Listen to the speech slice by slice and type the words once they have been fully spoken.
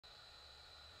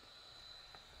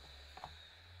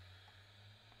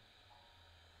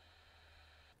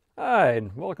Hi,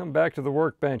 and welcome back to the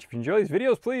workbench. If you enjoy these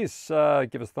videos, please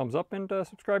give us a thumbs up and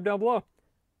subscribe down below.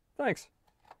 Thanks.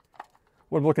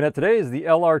 What I'm looking at today is the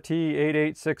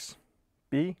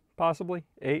LRT886B, possibly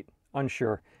 8,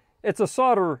 unsure. It's a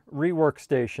solder rework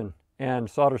station and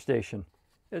solder station.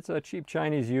 It's a cheap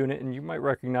Chinese unit, and you might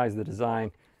recognize the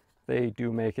design. They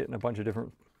do make it in a bunch of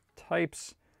different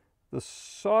types. The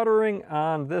soldering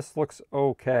on this looks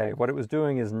okay. What it was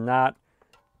doing is not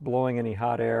blowing any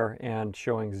hot air and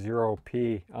showing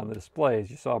 0p on the display, as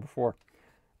you saw before.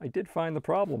 I did find the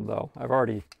problem though. I've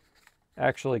already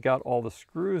actually got all the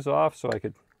screws off, so I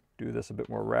could do this a bit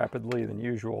more rapidly than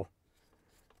usual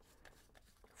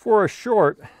for a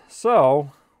short.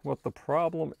 So what the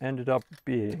problem ended up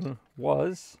being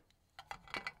was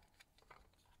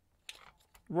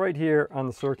right here on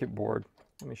the circuit board.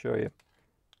 Let me show you.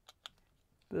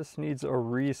 This needs a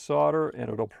resolder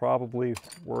and it'll probably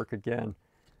work again.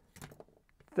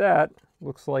 That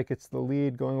looks like it's the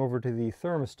lead going over to the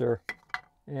thermistor,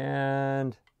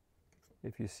 and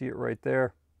if you see it right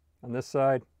there on this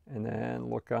side and then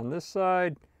look on this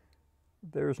side,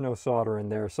 there's no solder in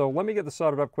there. So let me get this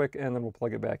soldered up quick and then we'll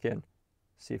plug it back in,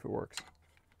 see if it works.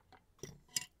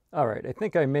 All right, I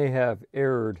think I may have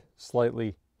errored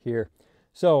slightly here.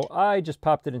 So I just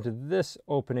popped it into this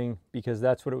opening because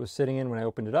that's what it was sitting in when I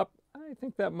opened it up. I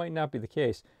think that might not be the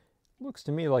case. Looks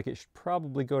to me like it should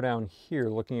probably go down here,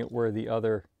 looking at where the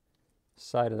other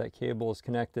side of that cable is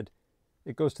connected.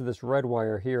 It goes to this red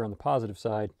wire here on the positive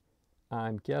side.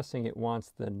 I'm guessing it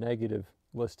wants the negative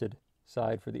listed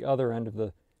side for the other end of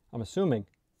the, I'm assuming,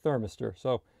 thermistor.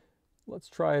 So let's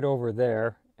try it over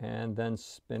there and then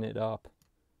spin it up.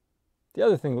 The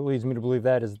other thing that leads me to believe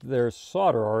that is there's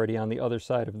solder already on the other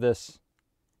side of this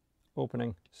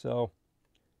opening. So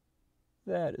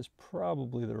that is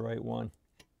probably the right one.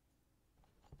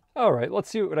 All right, let's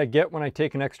see what I get when I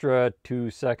take an extra 2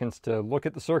 seconds to look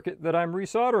at the circuit that I'm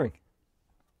resoldering.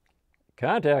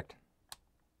 Contact.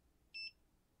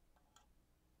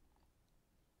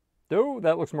 Oh,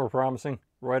 that looks more promising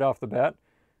right off the bat.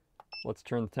 Let's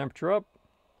turn the temperature up.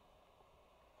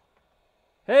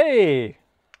 Hey!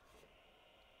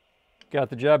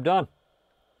 Got the job done.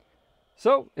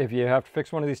 So, if you have to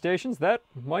fix one of these stations, that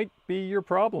might be your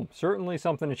problem. Certainly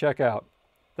something to check out.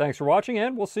 Thanks for watching,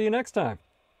 and we'll see you next time.